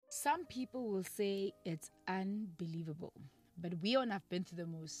Some people will say it's unbelievable, but we on I've Been Through the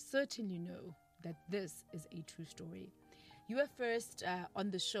Most certainly know that this is a true story. You were first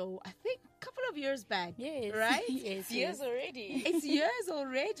on the show, I think, a couple of years back. Yes. Right? Yes. Years already. It's years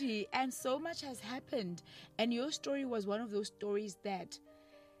already, and so much has happened. And your story was one of those stories that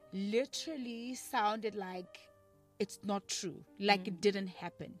literally sounded like it's not true, like it didn't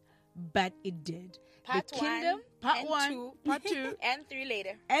happen, but it did. Part the Kingdom, one, part and 1, two. part 2, And 3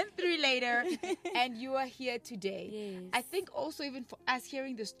 later. and 3 later, and you are here today. Yes. I think also even for us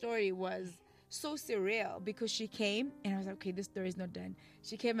hearing the story was so surreal because she came and I was like, okay, this story is not done.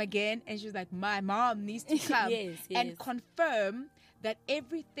 She came again and she was like, my mom needs to come Yes, and yes. confirm that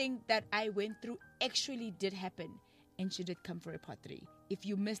everything that I went through actually did happen. And she did come for a part 3. If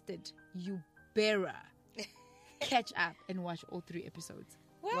you missed it, you better catch up and watch all 3 episodes.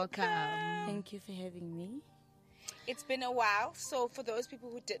 Welcome. Thank you for having me. It's been a while, so for those people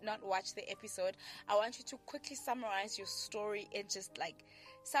who did not watch the episode, I want you to quickly summarize your story in just like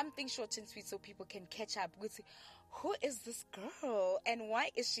something short and sweet so people can catch up with who is this girl and why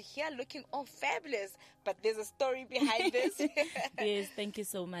is she here looking all fabulous? But there's a story behind this. Yes, thank you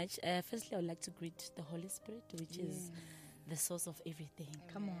so much. Firstly, I would like to greet the Holy Spirit, which is the source of everything.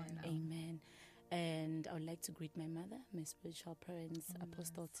 Come on now. Amen. And I would like to greet my mother, my spiritual parents,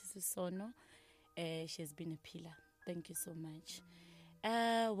 Apostle Tisi Sono. She has been a pillar. Thank you so much.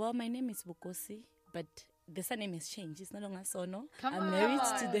 Well, my name is Bukosi, but the surname has changed. It's no longer Sono. Come I'm on. married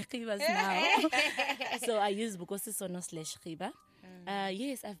to the Khibas now. So I use Bukosi Sono / Khiba.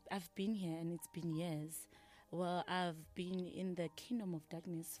 Yes, I've been here and it's been years. Well, I've been in the kingdom of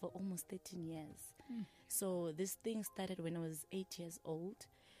darkness for almost 13 years. So this thing started when I was 8 years old.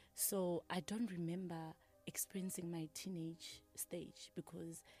 So I don't remember experiencing my teenage stage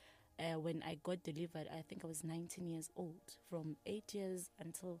because when I got delivered, I think I was 19 years old. From 8 years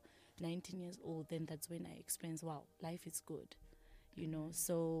until 19 years old, then that's when I experienced, wow, life is good, you know.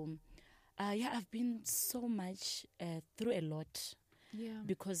 So, I've been so much through a lot. Yeah.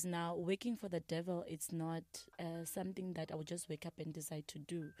 Because now working for the devil, it's not something that I would just wake up and decide to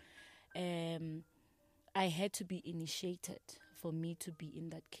do. I had to be initiated for me to be in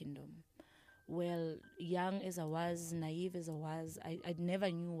that kingdom. Well, young as I was, naive as I was, I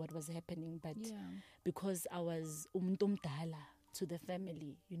never knew what was happening. But because I was umdala to the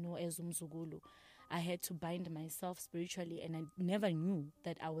family, you know, as umzugulu, I had to bind myself spiritually, and I never knew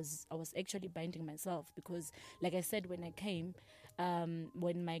that I was actually binding myself because, like I said, when I came,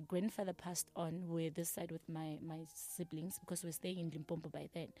 when my grandfather passed on, we're this side with my siblings because we're staying in Limpopo by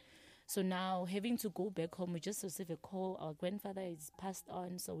then. So now having to go back home, we just received a call. Our grandfather is passed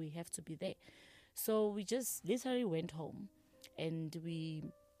on, so we have to be there. So we just literally went home and we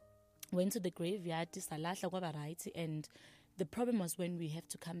went to the graveyard, and the problem was when we have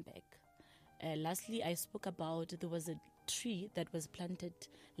to come back. Lastly, I spoke about there was a tree that was planted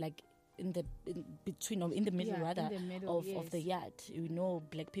like in the middle of the yard. You know,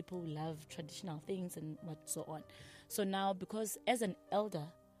 black people love traditional things and what so on. So now, because as an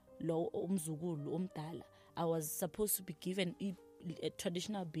elder, I was supposed to be given a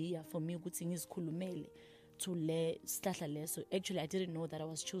traditional beer for me to le so actually I didn't know that I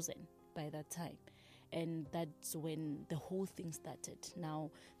was chosen by that time. And that's when the whole thing started. Now,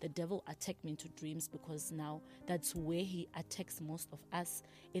 the devil attacked me into dreams because now that's where he attacks most of us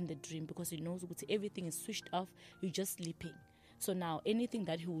in the dream because he knows that everything is switched off, you're just sleeping. So now, anything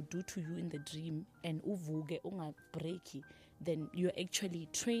that he will do to you in the dream and uvuge unga breaki, then you're actually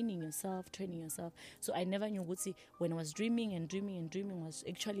training yourself. So I never knew when I was dreaming, was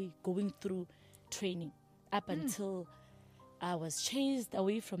actually going through training up until I was chased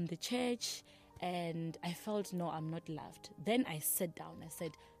away from the church. And I felt, no, I'm not loved. Then I sat down. I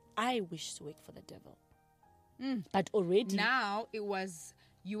said, I wish to work for the devil. But already... Now it was,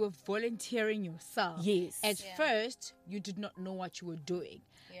 you were volunteering yourself. Yes. At first, you did not know what you were doing.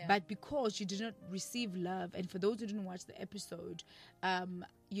 Yeah. But because you did not receive love, and for those who didn't watch the episode,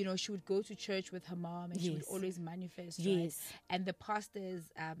 you know, she would go to church with her mom and she would always manifest, right? Yes. And the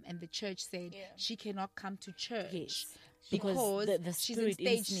pastors and the church said she cannot come to church. Yes. Because the she's in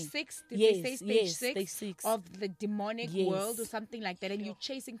spirit stage me. 6. Did they say stage stage 6 6 of the demonic Yes. world or something like that? And you're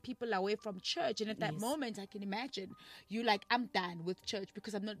chasing people away from church. And at that moment, I can imagine you like, I'm done with church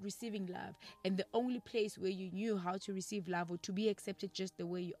because I'm not receiving love. And the only place where you knew how to receive love or to be accepted just the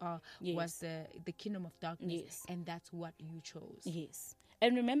way you are was the kingdom of darkness. Yes. And that's what you chose. Yes.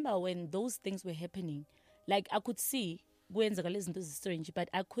 And remember when those things were happening, like I could see, kwenzakala izinto strange, but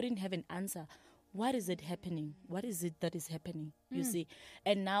I couldn't have an answer what is it happening? What is it that is happening? You see?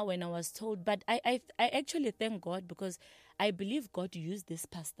 And now when I was told, but I actually thank God, because I believe God used this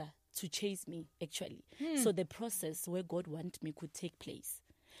pastor to chase me, actually. So the process where God wanted me could take place.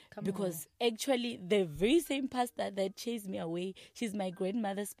 Because actually the very same pastor that chased me away, she's my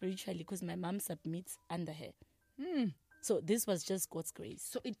grandmother spiritually, because my mom submits under her. So this was just God's grace.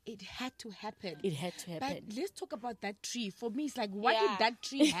 So it had to happen. It had to happen. But let's talk about that tree. For me, it's like, what did that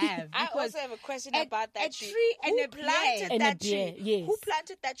tree have? I also have a question about that tree. And Who a planted bear. that tree? Yes. Who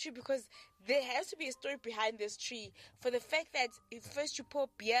planted that tree? Because there has to be a story behind this tree. For the fact that first you pour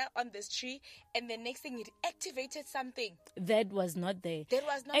beer on this tree, and the next thing it activated something. That was not there. That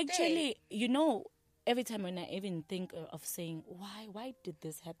was not actually, you know, every time when I even think of saying, why did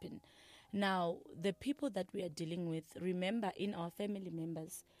this happen? Now, the people that we are dealing with, remember, in our family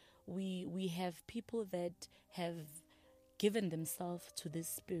members, we have people that have given themselves to this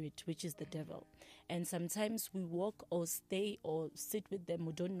spirit, which is the devil. And sometimes we walk or stay or sit with them,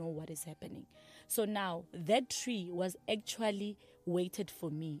 we don't know what is happening. So now, that tree was actually waited for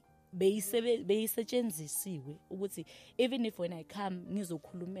me. Beyisetshenzisiwe ukuthi even if when I come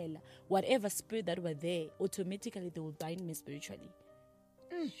ngizokhulumela, whatever spirit that were there, automatically they will bind me spiritually.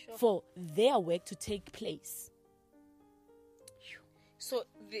 Sure. For their work to take place. So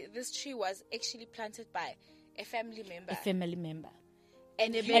this tree was actually planted by a family member. A family member.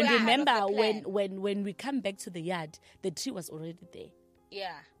 And remember, when we come back to the yard, the tree was already there.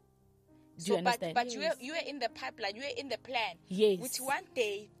 Yeah. Do you understand? But you were in the pipeline, you were in the plan. Yes. Which one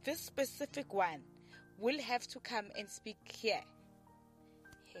day, this specific one will have to come and speak here.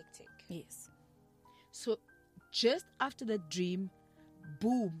 Hectic. Yes. So just after the dream,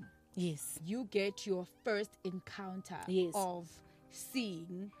 boom. Yes. You get your first encounter of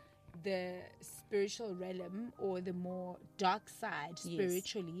seeing the spiritual realm, or the more dark side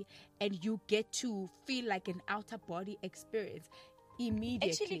spiritually, and you get to feel like an outer body experience immediately.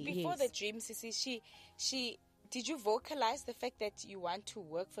 Actually, before the dream, Sissy, she did you vocalize the fact that you want to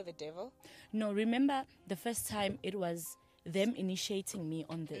work for the devil? No, remember the first time it was them initiating me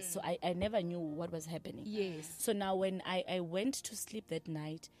on this. So I never knew what was happening. Yes. So now when I went to sleep that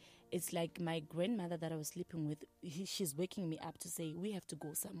night, it's like my grandmother that I was sleeping with, she's waking me up to say, we have to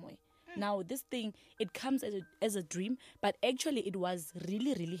go somewhere. Now this thing, it comes as a dream, but actually it was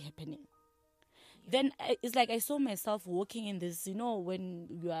really, really happening. Then it's like I saw myself walking in this, you know, when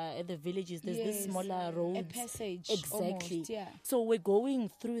you are at the villages, there's this smaller road. A passage. Exactly. Almost, yeah. So we're going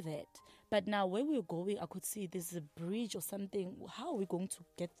through that. But now where we're going, I could see there's a bridge or something. How are we going to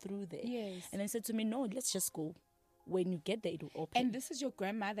get through there? Yes. And I said to me, no, let's just go. When you get there, it will open. And this is your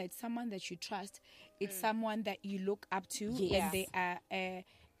grandmother. It's someone that you trust. It's someone that you look up to. Yes. And they are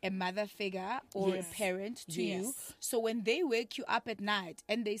a mother figure or a parent to you. So when they wake you up at night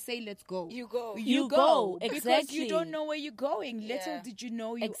and they say, let's go. You go. You go. Because Exactly. you don't know where you're going. Yeah. Little did you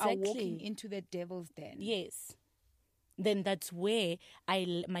know you are walking into the devil's den. Yes. Then that's where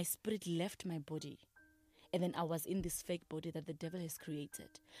my spirit left my body. And then I was in this fake body that the devil has created.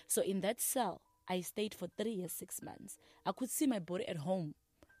 So in that cell, I stayed for 3 years, 6 months. I could see my body at home,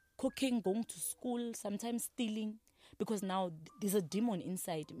 cooking, going to school, sometimes stealing, because now there's a demon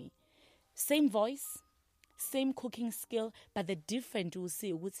inside me. Same voice, same cooking skill, but the difference you will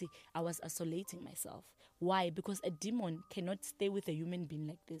see, I was isolating myself. Why? Because a demon cannot stay with a human being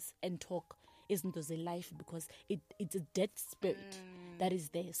like this and talk. Isn't a life, because it's a dead spirit that is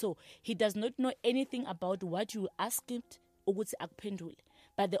there. So he does not know anything about what you ask him,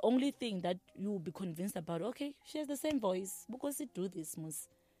 but the only thing that you will be convinced about, okay, she has the same voice, because she do this,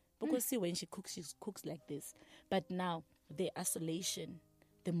 because see, when she cooks like this. But now the isolation,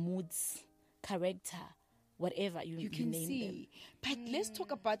 the moods, character, whatever you can name see them. But let's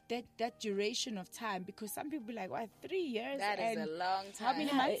talk about that duration of time, because some people are like, what, 3 years? That is a long time. How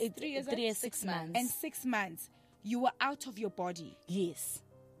many months? 3 years? 3 years, 6 months. And 6 months, you were out of your body. Yes.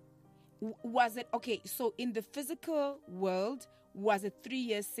 Was it, okay, so in the physical world, was it 3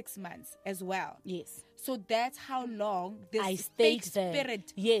 years, 6 months as well? Yes. So that's how long this I stayed fake there.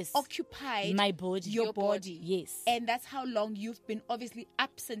 spirit Yes. occupied My body. your body. Yes. And that's how long you've been obviously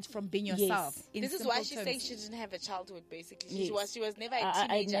absent from being yourself. Yes. in This is simple why she's terms. saying she didn't have a childhood, basically. Yes. She was never a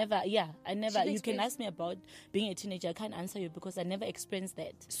I teenager. never. You can experienced- ask me about being a teenager. I can't answer you because I never experienced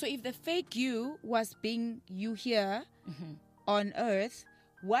that. So if the fake you was being you here on earth,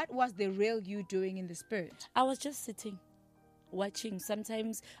 what was the real you doing in the spirit? I was just sitting, watching.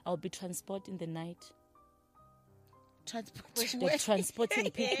 Sometimes I'll be transport in the night. Transport. They're transporting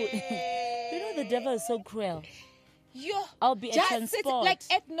people. You know, the devil is so cruel. I'll be a just transport. like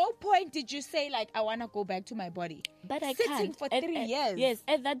at no point did you say like I want to go back to my body. But I Sitting can't. for 3 years. Yes,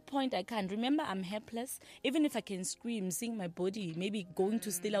 at that point I can't. Remember, I'm helpless. Even if I can scream, seeing my body, maybe going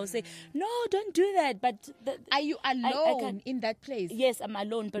to steal, I will say, no, don't do that. But are you alone in that place? Yes, I'm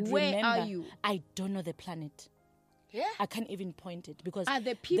alone. But where remember, are you? I don't know the planet. Yeah. I can't even point it because are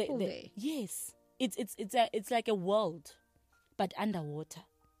there people there? Yes, it's like a world, but underwater.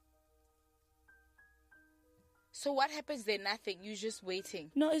 So what happens there? Nothing. You're just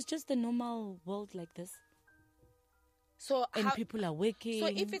waiting. No, it's just a normal world like this. So people are working. So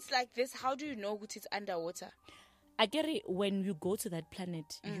if it's like this, how do you know what it's underwater? I get it. When you go to that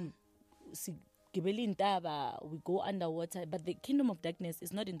planet, you see Gibeli Ntaba, we go underwater, but the kingdom of darkness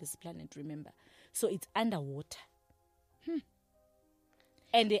is not in this planet, remember. So it's underwater.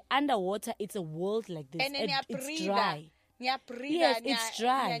 And the underwater, it's a world like this. And then it's dry. Yes, it's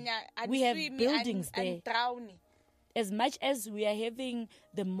dry. We have buildings there. As much as we are having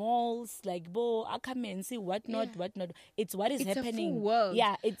the malls like Akamensi, whatnot, it's what is happening. It's a full world.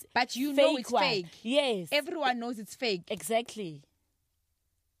 Yeah, but you fake know it's one. fake. Yes, everyone knows it's fake. Exactly.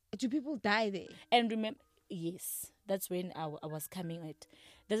 Do people die there? And remember, yes, that's when I was coming at.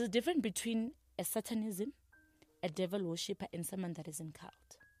 There's a difference between a Satanism, a devil worshipper, and someone that is in cult.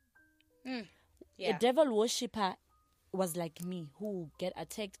 A devil worshipper was like me, who get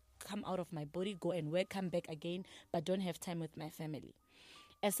attacked, come out of my body, go and work, come back again, but don't have time with my family.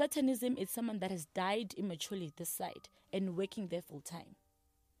 A Satanism is someone that has died immaturely this side and working there full time.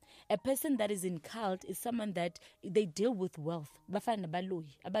 A person that is in cult is someone that they deal with wealth. Bafana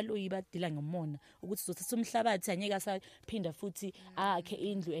abaloyi badila ngemona ukuthi uzothatha umhlabathi anyeka saphinda futhi akhe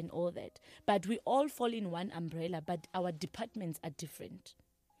indlu and all that. But we all fall in one umbrella, but our departments are different.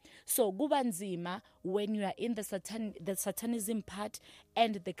 So kubanzima when you are in the satanism part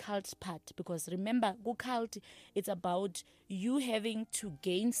and the cult part, because remember, cult, it's about you having to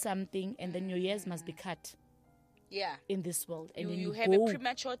gain something and then your ears must be cut. Yeah. In this world. And you have a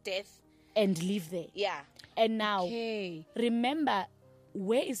premature death. And live there. Yeah. And now, remember,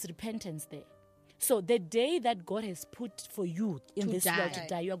 where is repentance there? So the day that God has put for you in this world to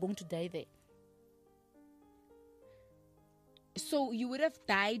die, you are going to die there. So you would have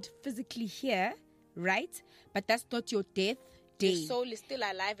died physically here, right? But that's not your death day. Your soul is still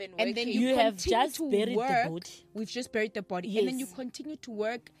alive and working. And then you have just buried the body. We've just buried the body. Yes. And then you continue to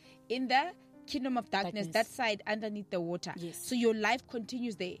work in the kingdom of darkness, that side underneath the water. Yes. So your life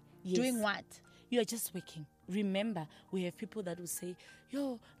continues there. Yes. Doing what? You are just working. Remember, we have people that will say,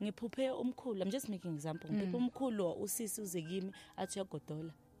 yo, ngiphupe umkhulu. I'm just making an example. Umkhulu usisi uzegimi athi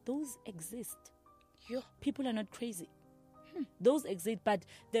those exist. People are not crazy. Those exist, but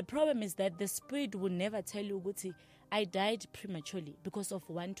the problem is that the spirit will never tell you, I died prematurely because of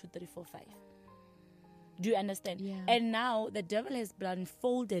 1, 2, 3, 4, 5. Do you understand? Yeah. And now the devil has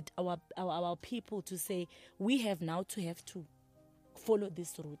blindfolded our people to say we have to follow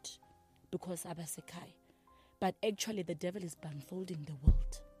this route because abasekai. But actually, the devil is blindfolding the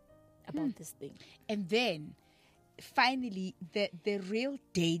world about this thing. And then, finally, the real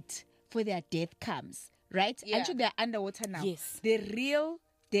date for their death comes. Right? Yeah. Until they're underwater now. Yes. The real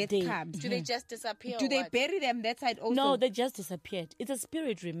death comes. Do they just disappear? Do they bury them that side also? No, they just disappeared. It's a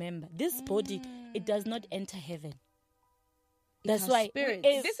spirit, remember. This body, it does not enter heaven. That's why.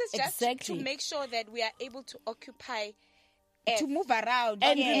 This is just to make sure that we are able to occupy to move around.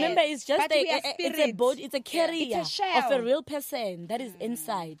 And remember, it's just it's a body, it's a carrier it's a shell of a real person that is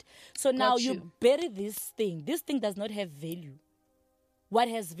inside. So now you bury this thing. This thing does not have value. What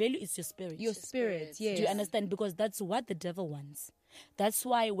has value is your spirit. Your spirit, yes. Do you understand? Because that's what the devil wants. That's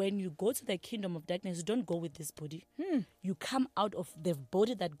why when you go to the kingdom of darkness, you don't go with this body. You come out of the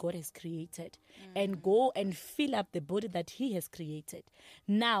body that God has created and go and fill up the body that He has created.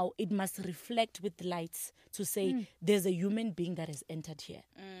 Now, it must reflect with lights to say there's a human being that has entered here.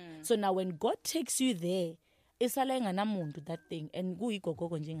 So now when God takes you there, it's that thing. And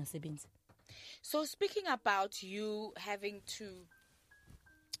so speaking about you having to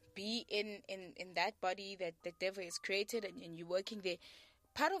be in that body that the devil has created and you're working there,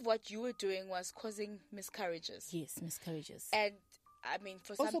 part of what you were doing was causing miscarriages. Yes, miscarriages. And I mean,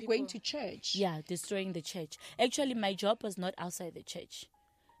 for some also people, going to church. Yeah, destroying the church. Actually, my job was not outside the church.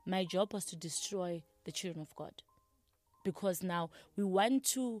 My job was to destroy the children of God. Because now we want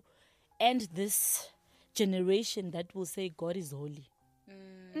to end this generation that will say God is holy.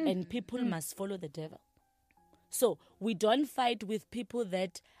 And people must follow the devil. So we don't fight with people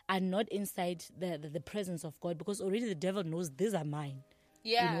that are not inside the presence of God, because already the devil knows these are mine.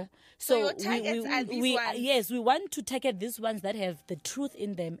 Yeah. You know? So your targets are these ones. Yes, we want to target these ones that have the truth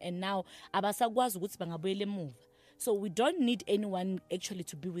in them, and now abasakwazi ukuthi bangabuyela emuva. So we don't need anyone actually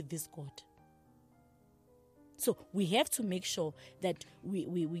to be with this God. So we have to make sure that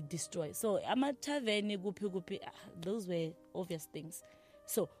we destroy. So those were obvious things.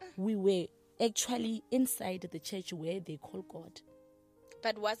 So we were actually inside the church where they call God.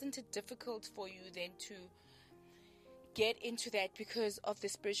 But wasn't it difficult for you then to get into that because of the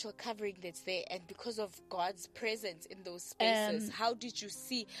spiritual covering that's there and because of God's presence in those spaces? How did you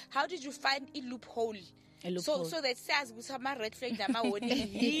find a loophole? So that says red flag.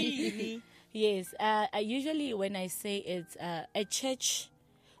 Yes, usually when I say it's a church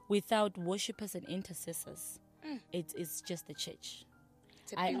without worshippers and intercessors, it's just a church.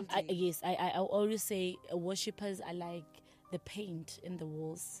 I always say worshippers are like the paint in the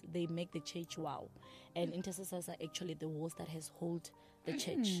walls. They make the church wow. And intercessors are actually the walls that has hold the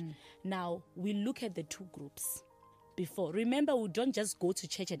church. Now, we look at the two groups before. Remember, we don't just go to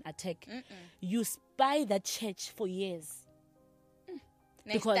church and attack. You spy that church for years.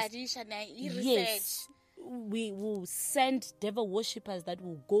 Because, yes, we will send devil worshippers that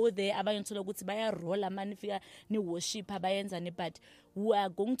will go there. But we are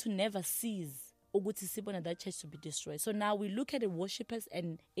going to never cease that church to be destroyed. So now we look at the worshippers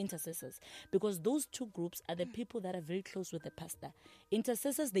and intercessors, because those two groups are the people that are very close with the pastor.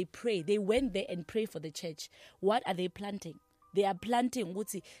 Intercessors, they pray. They went there and pray for the church. What are they planting? They are planting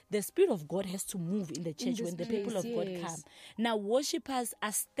the Spirit of God has to move in the church when the people of God come. Now, worshippers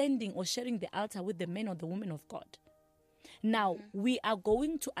are standing or sharing the altar with the men or the women of God. Now, we are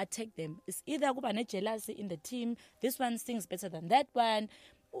going to attack them. It's either jealousy in the team. This one sings better than that one.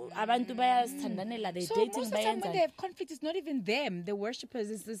 Abantu bayazithandanela, they so dating. Most of the time when they have conflict, it's not even them, the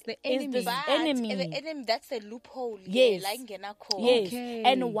worshippers, it's the enemy. It's the enemy. The enemy, that's the loophole. Yes. Yes. Okay.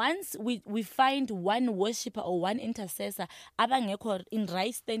 And once we find one worshipper or one intercessor abangekho in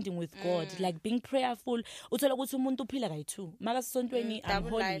right standing with God, like being prayerful, uthola ukuthi umuntu uphila kayi-2. Makasontweni I'm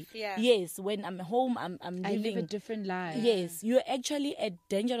holy. Life, yeah. Yes, when I'm home I'm I living live a different life. Yes, you're actually a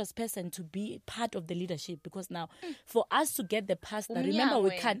dangerous person to be part of the leadership, because now for us to get the pastor, remember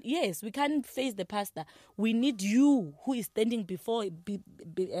we can't face the pastor. We need you who is standing before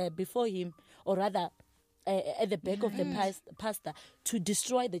him, or rather at the back of the pastor, to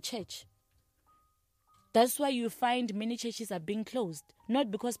destroy the church. That's why you find many churches are being closed, not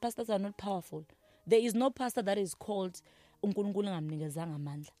because pastors are not powerful. There is no pastor that is called uNkulunkulu ngamnikezanga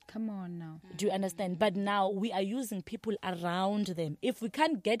amandla. Come on now. Do you understand? But now we are using people around them. If we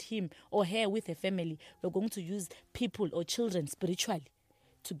can't get him or her with a family, we're going to use people or children spiritually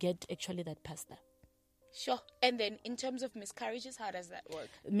to get actually that pastor. Sure. And then in terms of miscarriages, how does that work?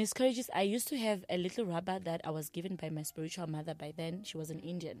 Miscarriages, I used to have a little rubber that I was given by my spiritual mother. By then, she was an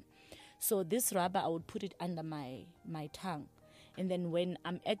Indian. So this rubber, I would put it under my tongue. And then when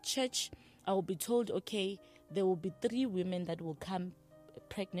I'm at church, I will be told, okay, there will be 3 women that will come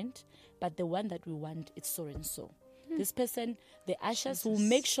pregnant, but the one that we want, it's so and so. This person, the ushers, will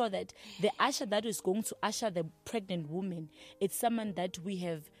make sure that the usher that is going to usher the pregnant woman, it's someone that we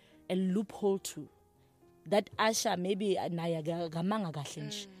have a loophole to. That usher maybe and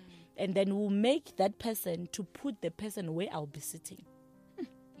then we'll make that person to put the person where I'll be sitting.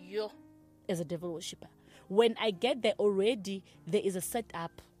 As a devil worshipper. When I get there already, there is a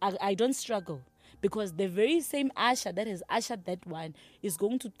setup. I don't struggle. Because the very same usher that has ushered that one is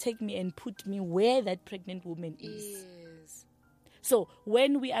going to take me and put me where that pregnant woman is. Yes. So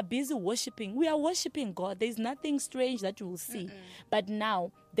when we are busy worshiping, we are worshiping God. There's nothing strange that you will see. But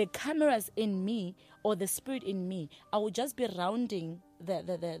now, the cameras in me or the spirit in me, I will just be rounding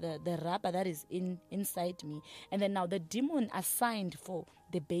the rubber that is inside me. And then now the demon assigned for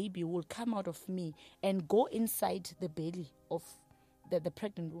the baby will come out of me and go inside the belly of the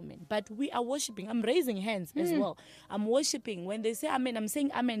pregnant woman. But we are worshiping. I'm raising hands as well. I'm worshiping. When they say amen, I'm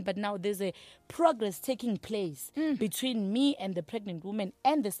saying amen. But now there's a progress taking place between me and the pregnant woman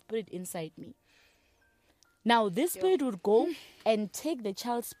and the spirit inside me. Now this spirit would go and take the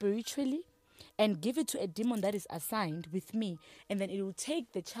child spiritually and give it to a demon that is assigned with me. And then it will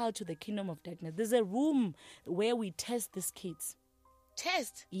take the child to the kingdom of darkness. There's a room where we test these kids.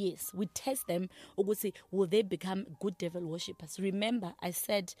 Test? Yes, we test them. Will they become good devil worshippers? Remember, I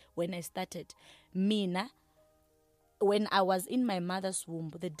said when I started, Mina, when I was in my mother's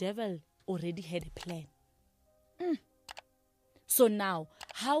womb, the devil already had a plan. So now,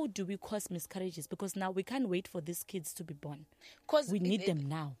 how do we cause miscarriages? Because now we can't wait for these kids to be born. We need them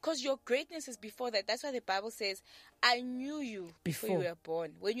now. Because your greatness is before that. That's why the Bible says, I knew you before you were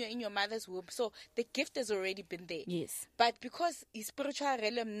born, when you're in your mother's womb. So the gift has already been there. Yes. But because his spiritual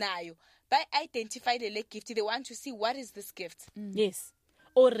realm now, by identify the gift, they want to see what is this gift. Yes.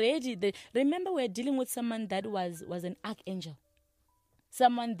 already. Remember, we're dealing with someone that was an archangel.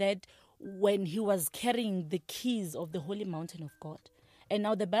 Someone that when he was carrying the keys of the holy mountain of God. And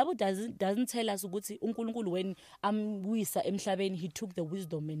now the Bible doesn't tell us ukuthi uNkulunkulu when amwisa emhlabeni he took the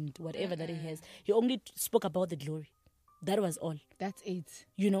wisdom and whatever that he has. He only spoke about the glory. That was all. That's it.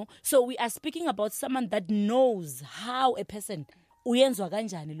 So we are speaking about someone that knows how a person uyenzwa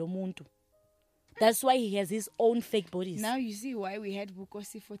kanjani lo muntu. That's why he has his own fake bodies. Now you see why we had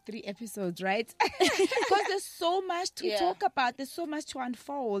Vukosi for 3 episodes, right? Because there's so much to talk about. There's so much to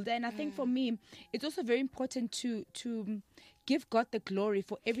unfold. And I think for me, it's also very important to give God the glory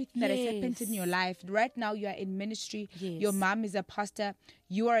for everything that has happened in your life. Right now, you are in ministry. Yes. Your mom is a pastor.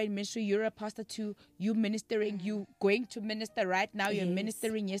 You are in ministry. You're a pastor too. You ministering. You going to minister right now. You're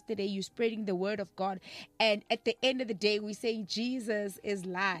ministering yesterday. You're spreading the word of God. And at the end of the day, we're saying Jesus is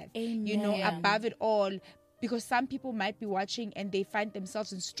live. Amen. Above it all. Because some people might be watching and they find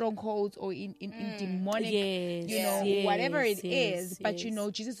themselves in strongholds or in demonic, whatever it is. But,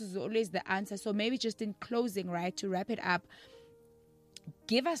 Jesus is always the answer. So maybe just in closing, right, to wrap it up,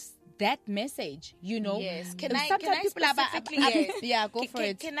 give us that message, Yes. Can I go for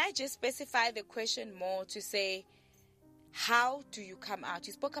it. Can I just specify the question more to say, how do you come out?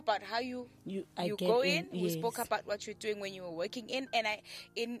 You spoke about how you go in. We spoke about what you're doing when you were working in, and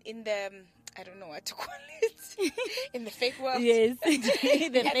in the I don't know what to call it in the fake world. Yes,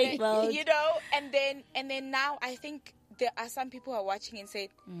 the fake world. And then now I think there are some people who are watching and say,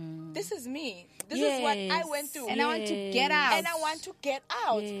 "This is me. This is what I went through, and I want to get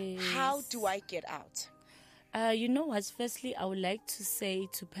out. Yes. How do I get out?" Firstly, I would like to say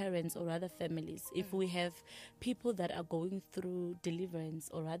to parents or rather families, if we have people that are going through deliverance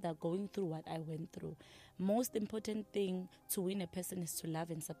or rather going through what I went through, most important thing to win a person is to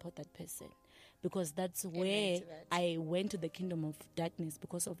love and support that person. Because that's where I went to the kingdom of darkness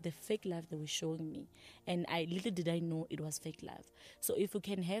because of the fake love they were showing me. And little did I know it was fake love. So if you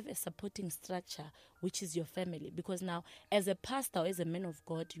can have a supporting structure, which is your family, because now as a pastor or as a man of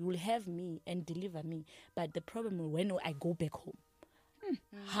God, you will have me and deliver me. But the problem is when I go back home,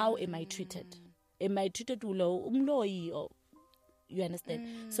 how am I treated? Am I treated you understand?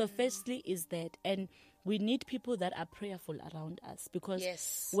 So firstly is that, and we need people that are prayerful around us, because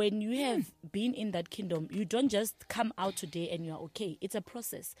when you have been in that kingdom, you don't just come out today and you're okay. It's a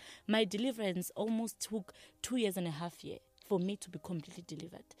process. My deliverance almost took 2.5 years for me to be completely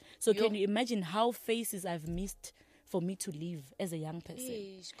delivered. So can you imagine how faces I've missed for me to live as a young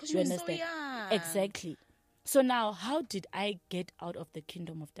person? Because you were so young. Exactly. So now, how did I get out of the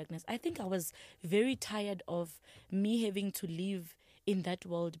kingdom of darkness? I think I was very tired of me having to live in that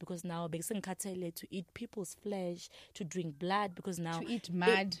world, because now to eat people's flesh, to drink blood, because now to eat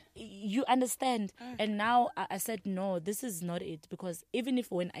mud. You understand? And now I said, no, this is not it, because even if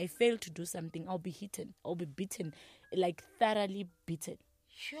when I fail to do something, I'll be beaten, like thoroughly beaten.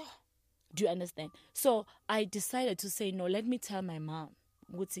 Sure. Do you understand? So I decided to say, no, let me tell my mom,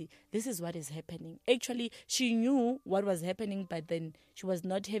 Guti, this is what is happening. Actually, she knew what was happening, but then she was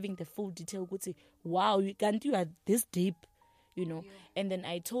not having the full detail. Guti, wow, you are this deep. And then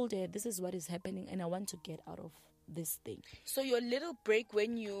I told her, this is what is happening and I want to get out of this thing. So your little break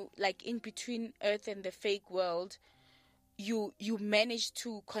when you, like in between earth and the fake world, you managed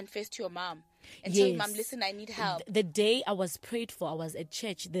to confess to your mom and tell mom, listen, I need help. The day I was prayed for, I was at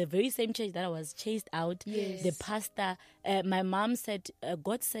church, the very same church that I was chased out. Yes. The pastor, my mom said,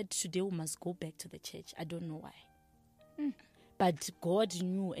 God said today we must go back to the church. I don't know why. But God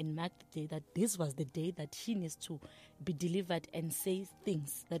knew and marked the day that this was the day that she needs to be delivered and say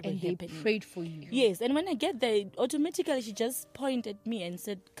things that were happening. And he prayed for you. Yes, and when I get there, automatically she just pointed at me and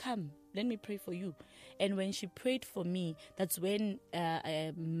said, come, let me pray for you. And when she prayed for me, that's when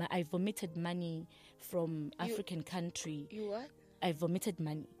I vomited money from African country. You what? I vomited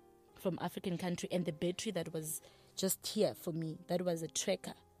money from African country, and the battery that was just here for me, that was a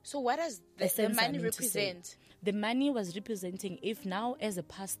tracker. So what does the money represent? The money was representing, if now as a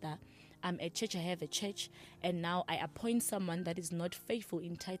pastor, I'm at church, I have a church, and now I appoint someone that is not faithful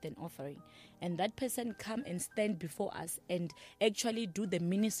in tithe and offering. And that person come and stand before us and actually do the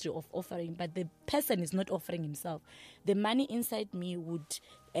ministry of offering, but the person is not offering himself. The money inside me would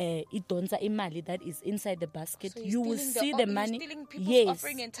idonza imali that is inside the basket. So you will see the money. Stealing people's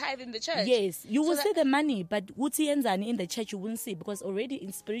offering and tithe in the church. Yes, you will see the money, but wuti enzani in the church you won't see, because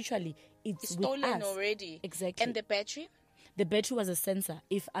already spiritually it's stolen with us. already. Exactly. And the battery? The battery was a sensor.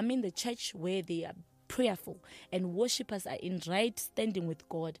 If I'm in the church where they are prayerful, and worshippers are in right standing with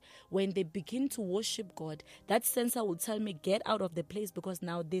God, when they begin to worship God, that sensor will tell me, get out of the place, because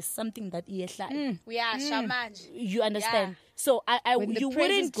now there's something that We are shaman. you understand. Yeah. So when you the praises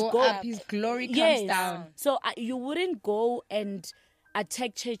wouldn't go go up, His glory comes down. So you wouldn't go and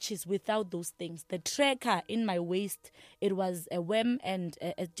attack churches without those things. The tracker in my waist, it was a worm and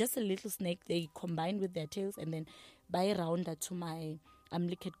just a little snake. They combined with their tails and then by rounder to my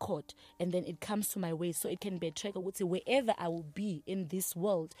umbilical cord, and then it comes to my waist, so it can be a tracker. Would say wherever I will be in this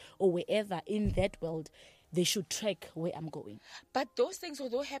world or wherever in that world, they should track where I'm going. But those things,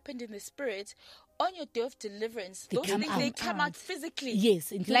 although happened in the spirit, on your day of deliverance, those come things, out. they come out physically.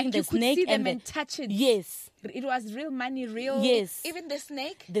 Yes, including Like the you could snake see them and and touch it. Yes, It was real money, real. yes. Even the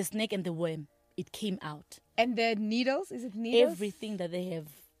snake. The snake and the worm, it came out. And the needles, is it needles? Everything that they have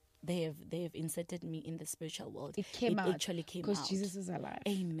inserted me in the spiritual world. It came out. Actually came out. Because Jesus is alive.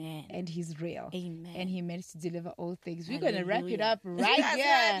 Amen. And He's real. Amen. And He managed to deliver all things. We're going to wrap it Hallelujah. up right You guys here.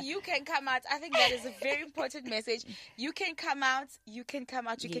 heard, you can come out. I think that is a very important message. You can come out. You can come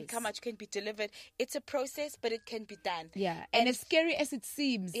out. You can Yes. come out. You can be delivered. It's a process, but it can be done. Yeah, and as scary as it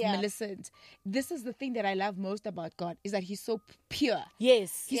seems, Yeah. Millicent, this is the thing that I love most about God, is that He's so pure.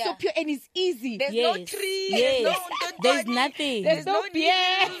 Yes. He's Yeah. so pure and He's easy. There's no Yes. tree. Yes. There's no nothing. There's no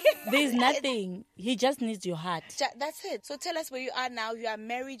beer. There's nothing. He just needs your heart. That's it. So tell us where you are now. You are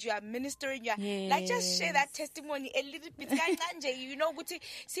married. You are ministering. You are like, just share that testimony a little bit. You know,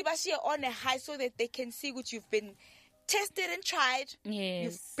 see on a high so that they can see what you've been tested and tried. Yes.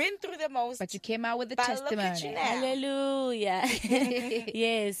 You've been through the most. But you came out with the But look at testimony. you now. Hallelujah.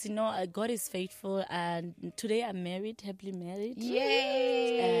 Yes, God is faithful, and today I'm married, happily married.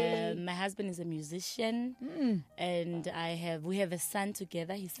 Yay! My husband is a musician, and we have a son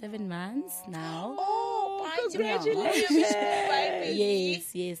together. He's 7 months now. Congratulations.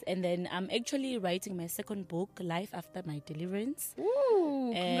 Yes. And then I'm actually writing my second book, Life After My Deliverance.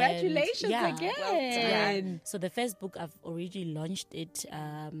 Ooh, And, congratulations yeah. again. So the first book, I've already launched it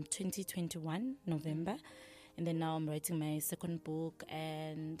 2021, November. And then now I'm writing my second book.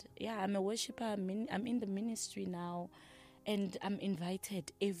 And yeah, I'm a worshiper. I'm in the ministry now. And I'm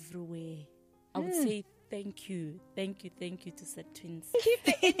invited everywhere. I would say thank you to Set Twins. Keep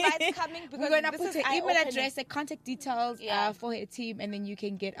the invites coming because We're going to this put is her email eye-opening. address and contact details Yeah. for her team, and then you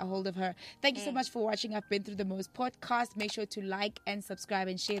can get a hold of her. Thank you so much for watching I've Been Through the Most podcast. Make sure to like and subscribe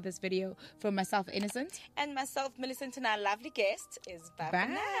and share this video. From myself, Innocent. And myself, Millicent, and our lovely guest is Bye.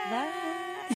 Bye.